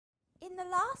the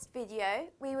last video,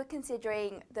 we were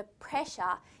considering the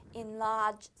pressure in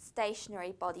large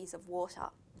stationary bodies of water.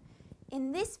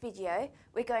 In this video,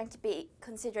 we're going to be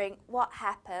considering what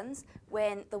happens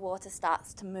when the water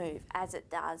starts to move, as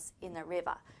it does in a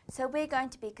river. So we're going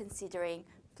to be considering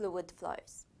fluid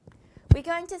flows. We're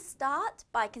going to start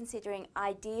by considering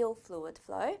ideal fluid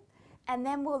flow, and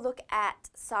then we'll look at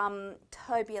some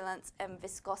turbulence and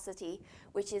viscosity,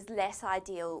 which is less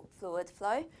ideal fluid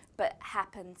flow, but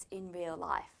happens in real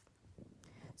life.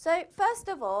 So first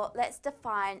of all, let's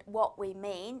define what we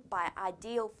mean by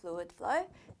ideal fluid flow,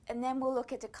 and then we'll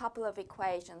look at a couple of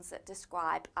equations that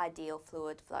describe ideal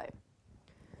fluid flow.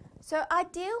 So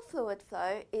ideal fluid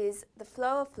flow is the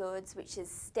flow of fluids which is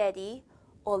steady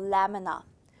or laminar.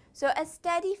 So a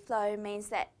steady flow means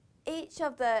that each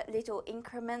of the little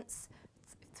increments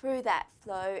through that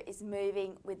flow is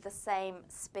moving with the same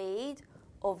speed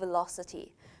or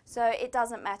velocity. So it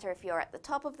doesn't matter if you're at the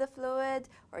top of the fluid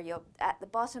or you're at the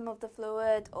bottom of the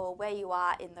fluid or where you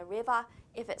are in the river.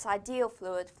 If it's ideal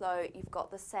fluid flow, you've got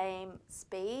the same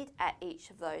speed at each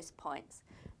of those points.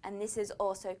 And this is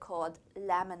also called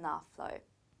laminar flow.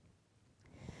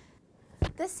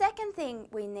 The second thing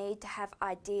we need to have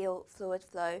ideal fluid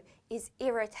flow is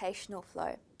irrotational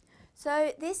flow.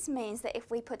 So this means that if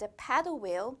we put a paddle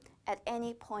wheel at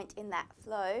any point in that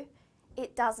flow,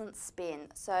 it doesn't spin.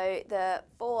 So the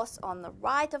force on the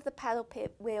right of the paddle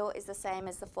wheel is the same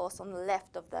as the force on the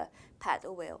left of the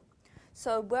paddle wheel.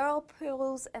 So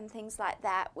whirlpools and things like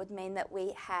that would mean that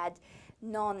we had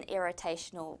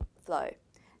non-irrotational flow.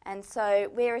 And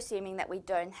so we're assuming that we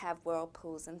don't have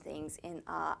whirlpools and things in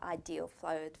our ideal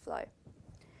fluid flow.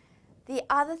 The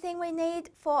other thing we need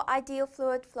for ideal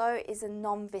fluid flow is a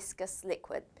non-viscous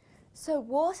liquid. So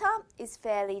water is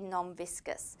fairly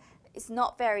non-viscous. It's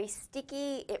not very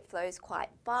sticky, it flows quite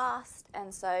fast,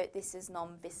 and so this is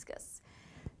non-viscous.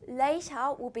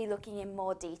 Later, we'll be looking in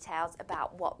more details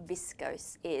about what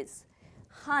viscose is.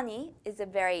 Honey is a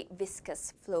very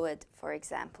viscous fluid, for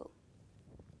example.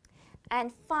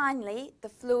 And finally, the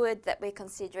fluid that we're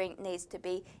considering needs to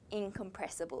be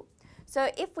incompressible. So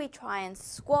if we try and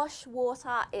squash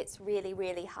water, it's really,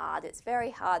 really hard. It's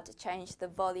very hard to change the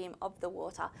volume of the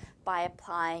water by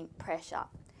applying pressure.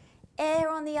 Air,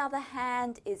 on the other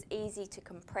hand, is easy to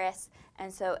compress,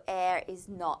 and so air is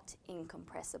not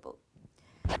incompressible.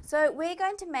 So we're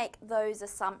going to make those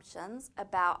assumptions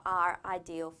about our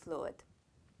ideal fluid.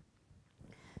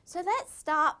 So let's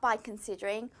start by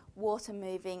considering water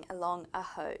moving along a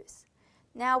hose.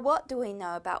 Now, what do we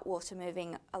know about water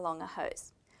moving along a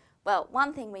hose? Well,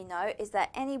 one thing we know is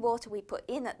that any water we put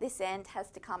in at this end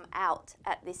has to come out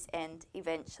at this end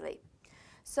eventually.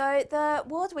 So the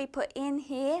water we put in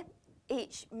here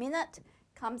each minute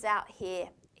comes out here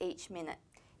each minute.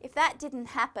 If that didn't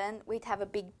happen, we'd have a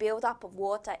big build-up of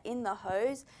water in the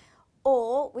hose,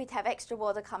 or we'd have extra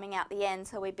water coming out the end,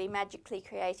 so we'd be magically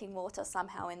creating water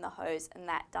somehow in the hose, and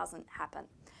that doesn't happen.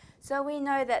 So we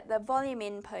know that the volume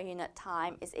in per unit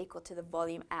time is equal to the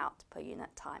volume out per unit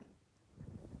time.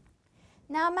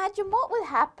 Now imagine what would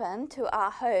happen to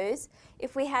our hose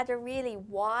if we had a really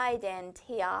wide end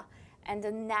here and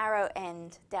a narrow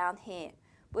end down here.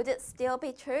 Would it still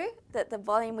be true that the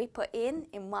volume we put in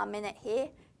 1 minute here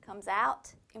comes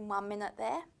out in 1 minute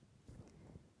there?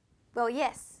 Well,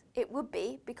 yes, it would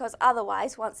be, because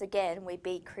otherwise, once again, we'd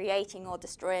be creating or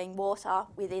destroying water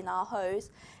within our hose,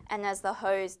 and as the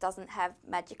hose doesn't have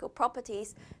magical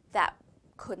properties, that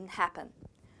couldn't happen.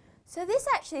 So this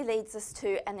actually leads us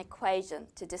to an equation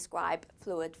to describe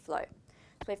fluid flow.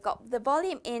 So we've got the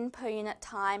volume in per unit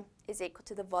time is equal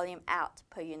to the volume out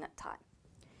per unit time.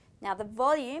 Now the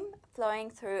volume flowing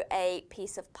through a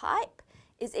piece of pipe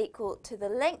is equal to the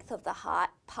length of the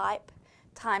pipe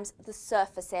times the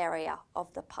surface area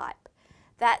of the pipe.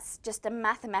 That's just a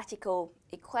mathematical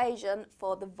equation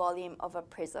for the volume of a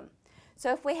prism.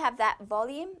 So if we have that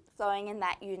volume flowing in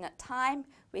that unit time,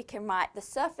 we can write the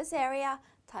surface area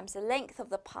times the length of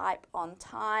the pipe on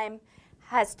time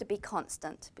has to be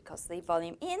constant, because the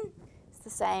volume in is the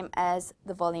same as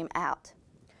the volume out.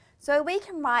 So we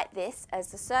can write this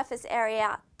as the surface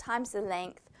area times the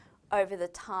length over the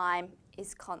time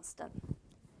is constant.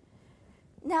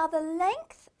 Now the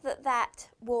length that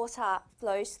water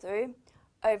flows through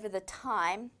over the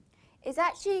time is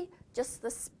actually just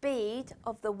the speed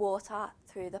of the water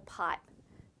through the pipe,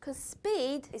 because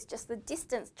speed is just the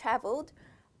distance travelled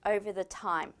over the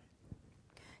time.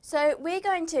 So we're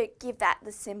going to give that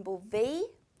the symbol V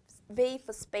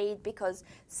for speed, because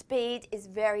speed is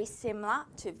very similar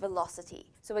to velocity.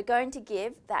 So we're going to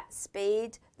give that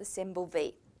speed the symbol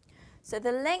V. So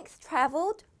the length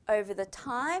travelled over the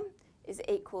time is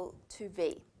equal to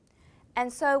V.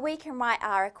 And so we can write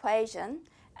our equation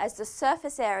as the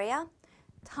surface area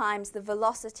times the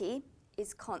velocity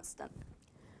is constant.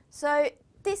 So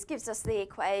this gives us the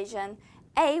equation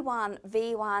A1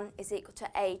 V1 is equal to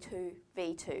A2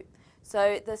 V2.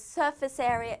 So the surface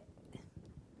area,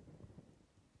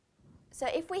 so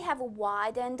if we have a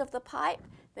wide end of the pipe,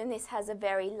 then this has a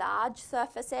very large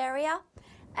surface area,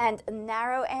 and a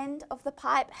narrow end of the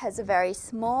pipe has a very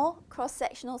small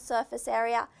cross-sectional surface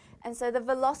area, and so the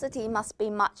velocity must be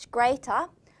much greater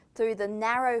through the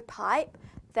narrow pipe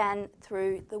than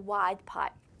through the wide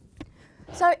pipe.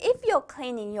 So if you're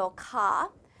cleaning your car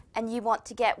and you want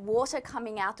to get water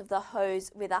coming out of the hose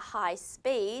with a high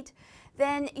speed,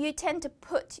 then you tend to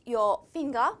put your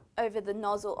finger over the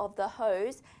nozzle of the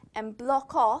hose and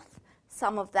block off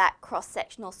some of that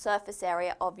cross-sectional surface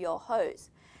area of your hose.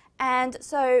 And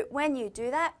so when you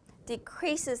do that,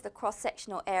 decreases the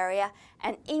cross-sectional area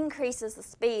and increases the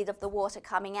speed of the water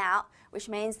coming out, which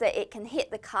means that it can hit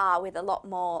the car with a lot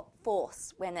more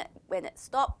force. When it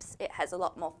stops, it has a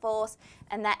lot more force,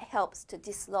 and that helps to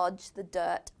dislodge the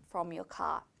dirt from your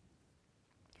car.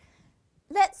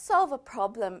 Let's solve a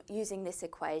problem using this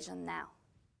equation now.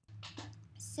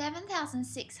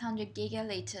 7,600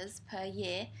 gigalitres per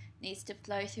year needs to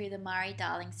flow through the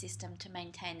Murray-Darling system to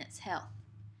maintain its health.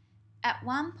 At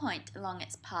one point along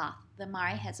its path, the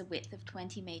Murray has a width of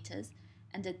 20 metres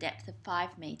and a depth of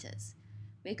 5 metres.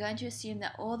 We're going to assume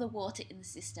that all the water in the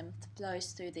system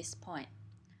flows through this point.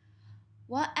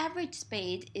 What average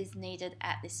speed is needed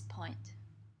at this point?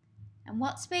 And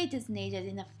what speed is needed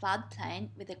in a floodplain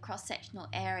with a cross-sectional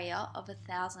area of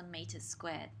 1,000 metres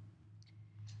squared?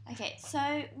 Okay,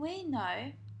 so we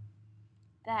know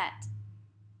that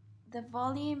the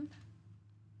volume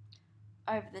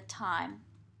over the time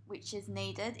which is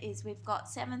needed is we've got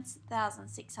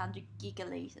 7,600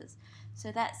 gigalitres. So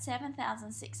that's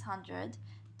 7,600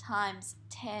 times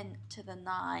 10 to the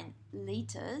 9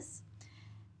 litres.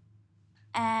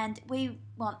 And we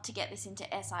want to get this into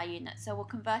SI units, so we'll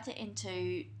convert it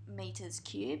into metres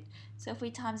cubed. So if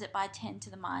we times it by 10 to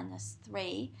the minus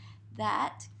 3,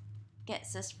 that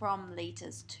gets us from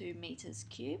litres to metres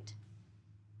cubed.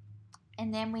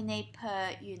 And then we need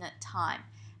per unit time.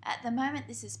 At the moment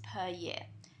this is per year.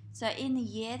 So in a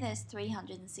year there's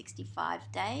 365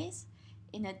 days.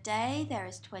 In a day there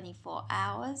is 24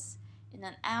 hours. In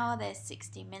an hour there's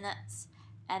 60 minutes.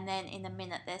 And then in a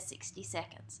minute there's 60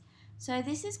 seconds. So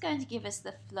this is going to give us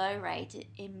the flow rate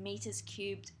in metres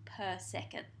cubed per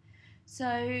second.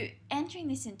 So entering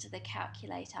this into the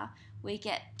calculator, we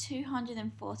get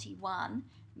 241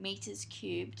 metres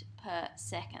cubed per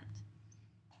second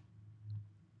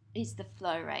is the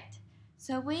flow rate.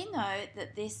 So we know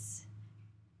that this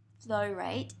flow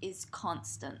rate is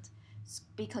constant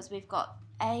because we've got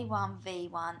A1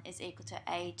 V1 is equal to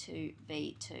A2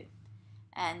 V2.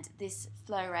 And this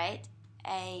flow rate,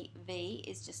 AV,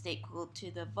 is just equal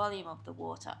to the volume of the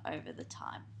water over the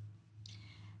time.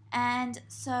 And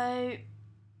so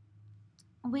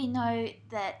we know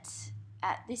that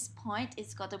at this point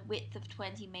it's got a width of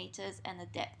 20 metres and a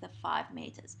depth of 5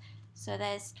 metres. So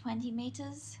there's 20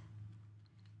 metres,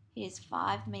 here's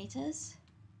 5 metres.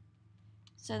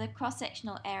 So the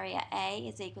cross-sectional area A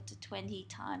is equal to 20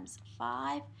 times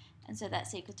 5, and so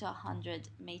that's equal to 100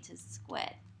 metres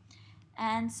squared.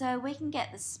 And so we can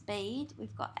get the speed.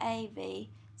 We've got AV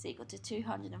is equal to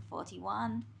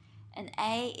 241, and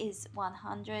A is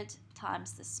 100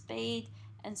 times the speed,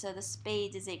 and so the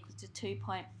speed is equal to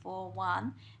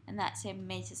 2.41, and that's in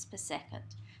metres per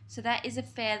second. So that is a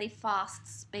fairly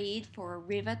fast speed for a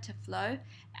river to flow,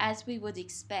 as we would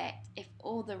expect if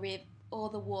all the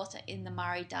water in the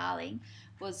Murray-Darling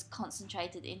was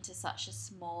concentrated into such a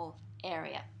small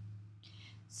area.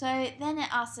 So then it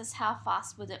asks us how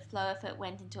fast would it flow if it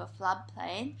went into a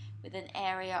floodplain with an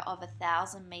area of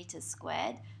 1,000 metres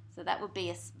squared. So that would be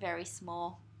a very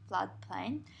small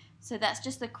floodplain. So that's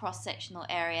just the cross-sectional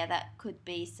area. That could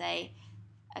be, say,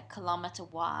 a kilometre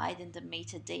wide and a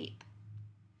metre deep.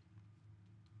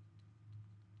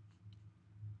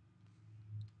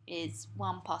 Is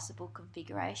one possible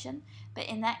configuration. But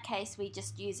in that case, we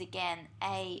just use again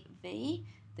AV.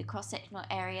 The cross-sectional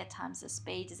area times the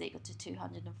speed is equal to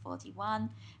 241,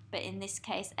 but in this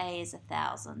case A is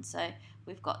 1,000, so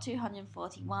we've got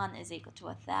 241 is equal to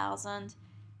 1,000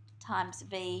 times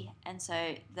V, and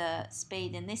so the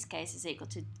speed in this case is equal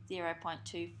to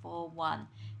 0.241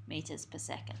 metres per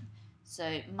second,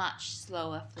 so much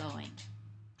slower flowing,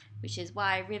 which is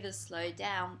why rivers slow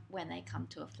down when they come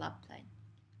to a floodplain.